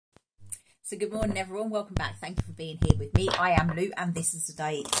So good morning everyone, welcome back. Thank you for being here with me. I am Lou and this is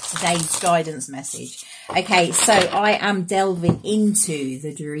today's guidance message. Okay, so I am delving into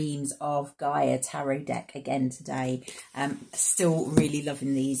the Dreams of Gaia tarot deck again today. Still really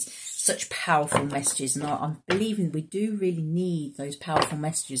loving these, such powerful messages, and I'm believing we do really need those powerful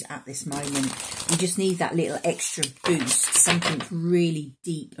messages at this moment. We just need that little extra boost, something really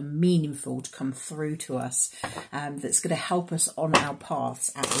deep and meaningful to come through to us, that's going to help us on our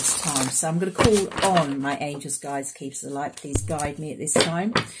paths at this time. So I'm going to call on my angels, guides, keepers of the light. Please guide me at this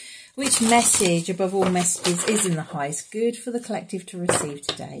time. Which message above all messages is in the highest good for the collective to receive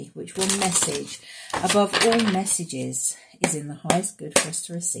today? Which one message above all messages is in the highest good for us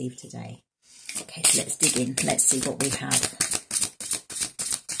to receive today? Okay, so let's dig in. Let's see what we have.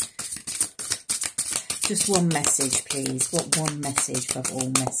 Just one message, please. What one message above all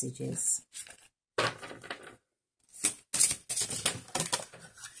messages?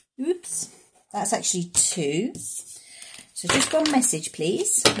 Oops, that's actually two. So just one message,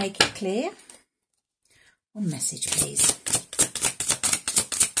 please. Make it clear. One message, please.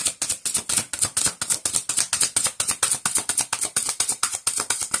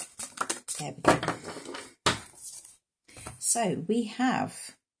 There we go. So we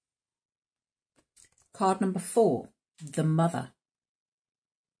have card number 4, the mother.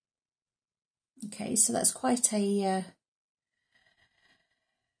 Okay, so that's quite a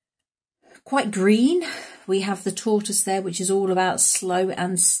quite green. We have the tortoise there, which is all about slow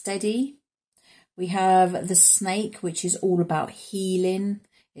and steady. We have the snake, which is all about healing.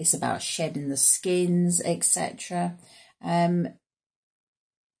 It's about shedding the skins, etc.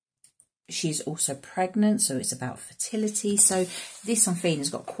 She's also pregnant, so it's about fertility. So this, I'm feeling, has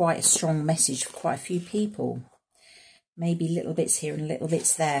got quite a strong message for quite a few people. Maybe little bits here and little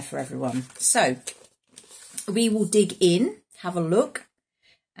bits there for everyone. So we will dig in, have a look.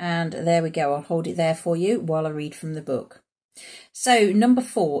 And there we go. I'll hold it there for you while I read from the book. So number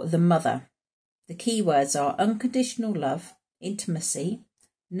 4, the mother. The key words are unconditional love, intimacy,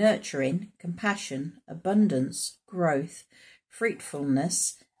 nurturing, compassion, abundance, growth,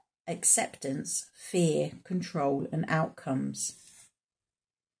 fruitfulness, acceptance, fear, control, and outcomes.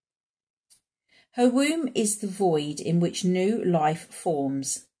 Her womb is the void in which new life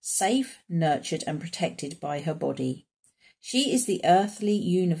forms, safe, nurtured, and protected by her body. She is the earthly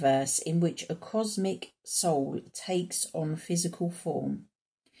universe in which a cosmic soul takes on physical form.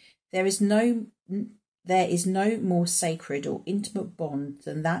 There is no more sacred or intimate bond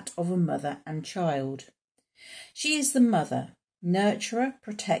than that of a mother and child. She is the mother, nurturer,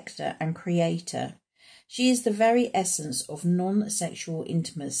 protector, and creator. She is the very essence of non-sexual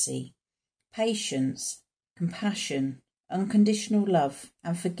intimacy, patience, compassion, unconditional love,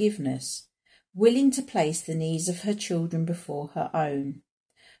 and forgiveness, willing to place the needs of her children before her own.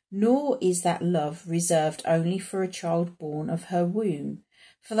 Nor is that love reserved only for a child born of her womb,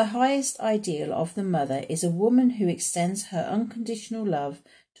 for the highest ideal of the mother is a woman who extends her unconditional love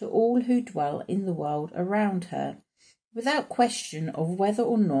to all who dwell in the world around her, without question of whether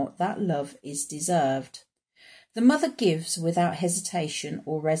or not that love is deserved. The mother gives without hesitation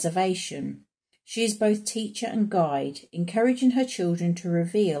or reservation. She is both teacher and guide, encouraging her children to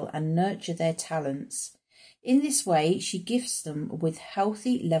reveal and nurture their talents. In this way, she gifts them with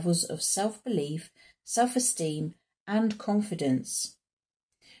healthy levels of self-belief, self-esteem, and confidence.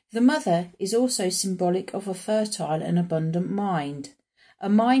 The mother is also symbolic of a fertile and abundant mind, a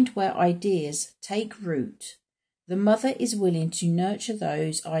mind where ideas take root. The mother is willing to nurture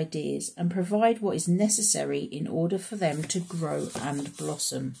those ideas and provide what is necessary in order for them to grow and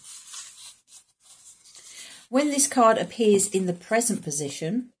blossom. When this card appears in the present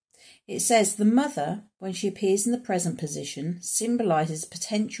position, it says the mother, when she appears in the present position, symbolises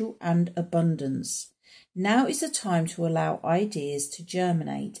potential and abundance. Now is the time to allow ideas to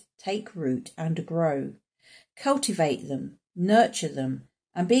germinate, take root and grow. Cultivate them, nurture them,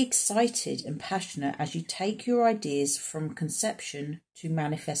 and be excited and passionate as you take your ideas from conception to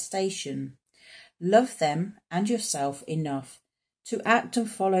manifestation. Love them and yourself enough to act and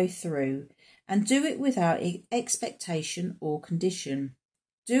follow through, and do it without expectation or condition.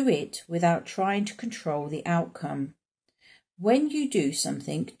 Do it without trying to control the outcome. When you do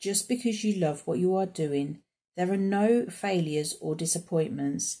something just because you love what you are doing, there are no failures or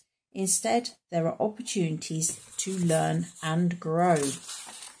disappointments. Instead, there are opportunities to learn and grow.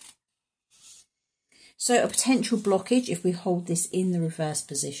 So a potential blockage, if we hold this in the reverse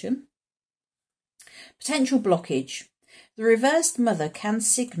position. Potential blockage. The reversed mother can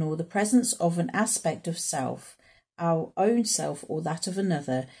signal the presence of an aspect of self, our own self or that of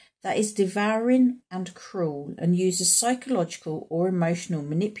another, that is devouring and cruel and uses psychological or emotional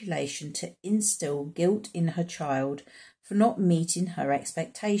manipulation to instill guilt in her child for not meeting her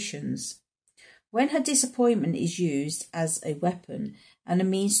expectations. When her disappointment is used as a weapon and a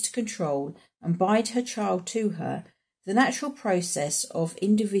means to control and bind her child to her, the natural process of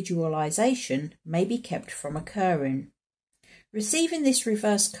individualization may be kept from occurring. Receiving this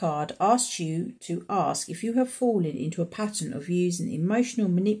reverse card asks you to ask if you have fallen into a pattern of using emotional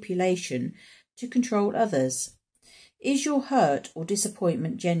manipulation to control others. Is your hurt or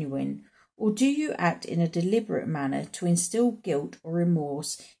disappointment genuine, or do you act in a deliberate manner to instill guilt or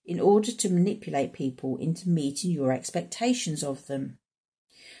remorse in order to manipulate people into meeting your expectations of them?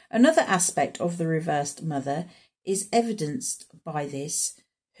 Another aspect of the reversed mother is evidenced by this,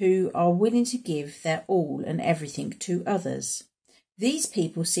 who are willing to give their all and everything to others. These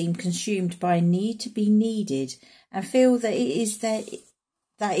people seem consumed by a need to be needed and feel that it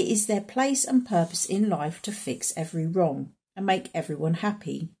is their place and purpose in life to fix every wrong and make everyone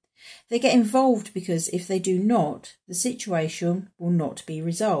happy. They get involved because if they do not, the situation will not be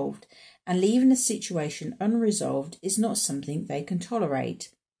resolved, and leaving a situation unresolved is not something they can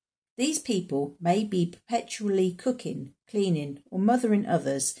tolerate. These people may be perpetually cooking, cleaning, or mothering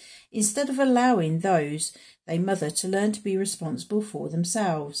others instead of allowing those they mother to learn to be responsible for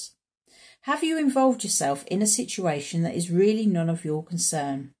themselves. Have you involved yourself in a situation that is really none of your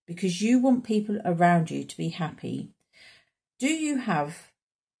concern because you want people around you to be happy? Do you have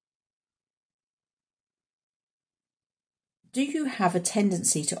a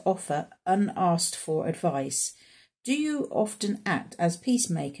tendency to offer unasked for advice? Do you often act as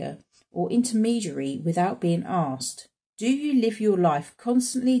peacemaker or intermediary without being asked? Do you live your life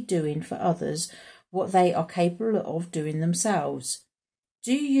constantly doing for others what they are capable of doing themselves?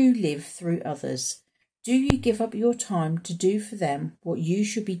 Do you live through others? Do you give up your time to do for them what you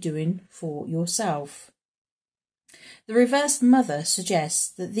should be doing for yourself? The reversed mother suggests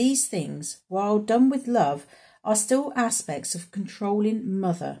that these things, while done with love, are still aspects of a controlling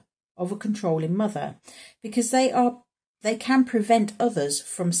mother, because they can prevent others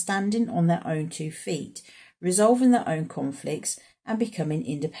from standing on their own 2 feet, resolving their own conflicts and becoming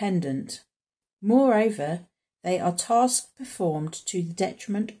independent. Moreover, they are tasks performed to the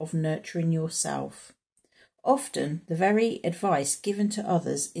detriment of nurturing yourself. Often, the very advice given to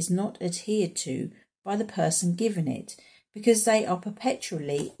others is not adhered to by the person giving it, because they are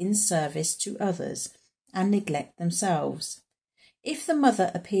perpetually in service to others and neglect themselves. If the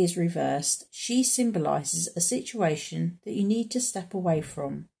mother appears reversed, she symbolises a situation that you need to step away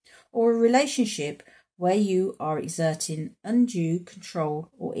from, or a relationship where you are exerting undue control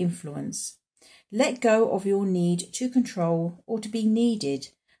or influence. Let go of your need to control or to be needed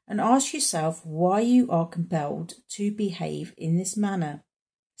and ask yourself why you are compelled to behave in this manner.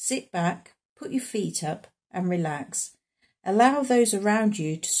 Sit back, put your feet up and relax. Allow those around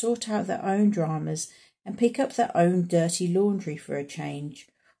you to sort out their own dramas and pick up their own dirty laundry for a change,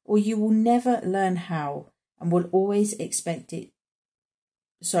 or you will never learn how and will always expect it.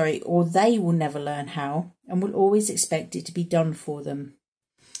 Or they will never learn how and will always expect it to be done for them.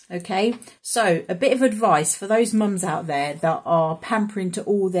 Okay, so a bit of advice for those mums out there that are pampering to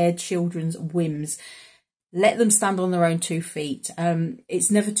all their children's whims. Let them stand on their own 2 feet. It's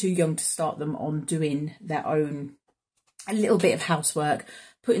never too young to start them on doing their own, a little bit of housework,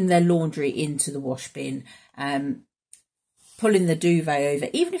 putting their laundry into the wash bin, pulling the duvet over.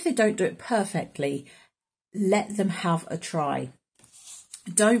 Even if they don't do it perfectly, let them have a try.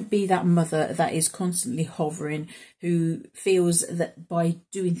 Don't be that mother that is constantly hovering, who feels that by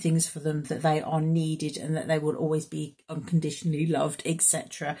doing things for them that they are needed and that they will always be unconditionally loved,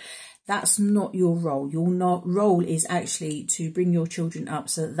 etc. That's not your role. Your role is actually to bring your children up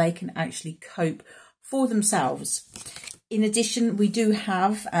so that they can actually cope for themselves. In addition, we do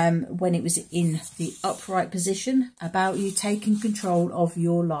have, when it was in the upright position, about you taking control of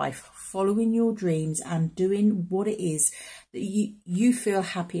your life, following your dreams and doing what it is that you feel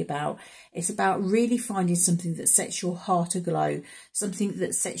happy about. It's about really finding something that sets your heart aglow, something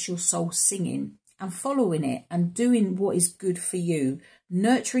that sets your soul singing, and following it and doing what is good for you,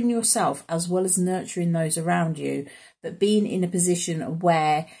 nurturing yourself as well as nurturing those around you, but being in a position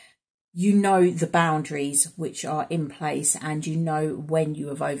where you know the boundaries which are in place and you know when you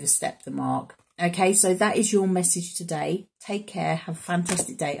have overstepped the mark. Okay, so that is your message today. Take care. Have a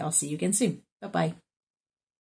fantastic day. I'll see you again soon. Bye-bye.